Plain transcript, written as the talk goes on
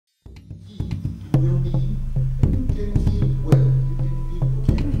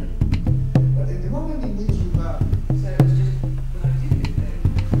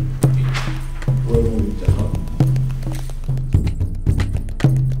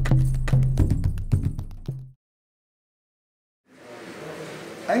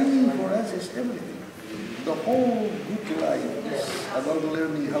about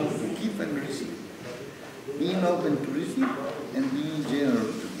learning how to give and receive, being open to receive and being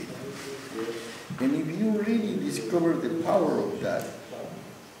generous to give. And if you really discover the power of that,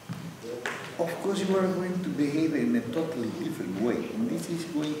 of course you are going to behave in a totally different way. And this is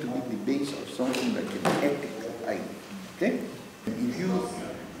going to be the base of something like an ethical idea. Okay? If you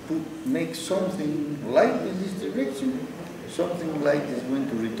make something light in this direction, something light is going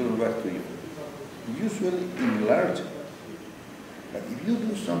to return back to you. Usually enlarge it. But if you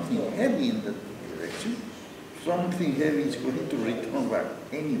do something heavy in that direction, something heavy is going to return back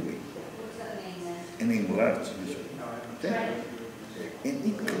anyway. And enlarge usually. Okay? And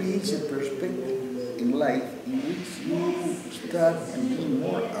it creates a perspective in life in which you start to be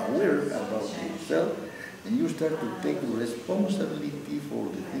more aware about yourself, and you start to take responsibility for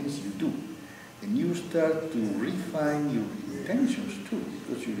the things you do. And you start to refine your intentions too,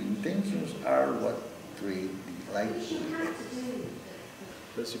 because your intentions are what create the life.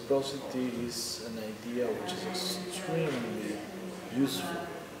 Reciprocity is an idea which is extremely useful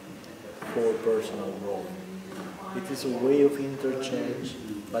for personal growth. It is a way of interchange,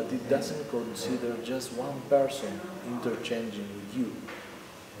 but it doesn't consider just one person interchanging with you.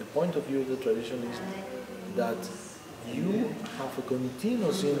 The point of view of the tradition is that you have a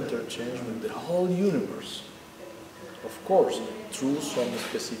continuous interchange with the whole universe. Of course, through some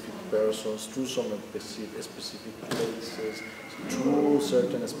specific persons, through some specific places, through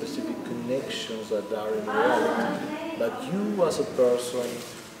certain specific connections that are in reality. But you as a person,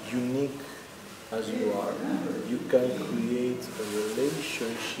 unique as you are, you can create a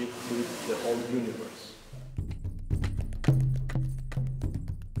relationship with the whole universe.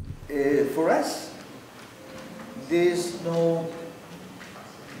 For us, there's no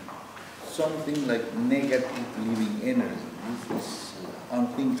something like negative living energy. This is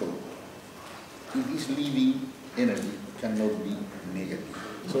unthinkable. It is living energy, cannot be negative.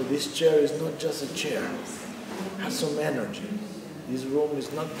 So this chair is not just a chair, it has some energy. This room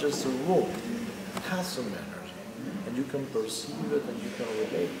is not just a room, it has some energy. And you can perceive it and you can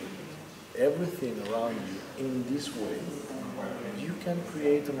relate with it. Everything around you in this way, you can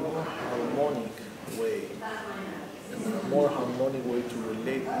create a more harmonic way, and a more harmonic way to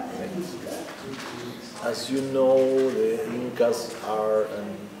relate with things. As you know, the Incas are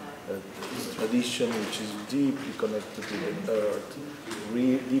a tradition which is deeply connected with the earth,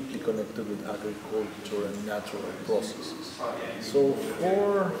 deeply connected with agriculture and natural processes. So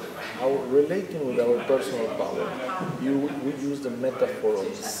for our relating with our personal power, we use the metaphor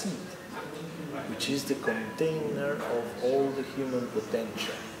of the seed, which is the container of all the human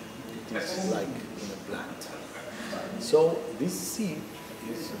potential. It is like in a plant. So this seed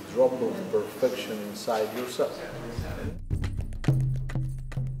is a drop of perfection inside yourself.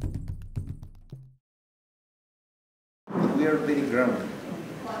 We are very grounded,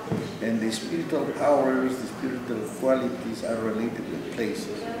 and the spiritual powers, the spiritual qualities are related with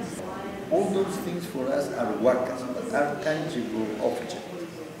places. All those things for us are wakas, but are tangible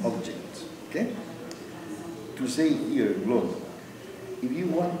objects. Okay? To say here, Lord, if you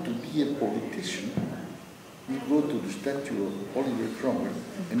want to be a politician, you go to the statue of Oliver Cromwell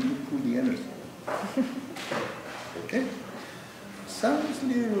and you pull the energy. Okay? Sounds a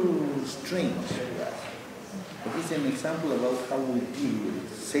little strange to us, but it's an example about how we deal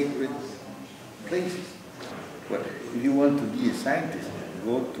with sacred places. Well, if you want to be a scientist,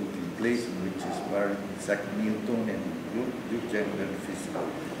 go to the place in which is buried Isaac Newton and you can learn physics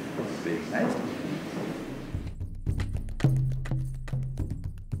very nicely.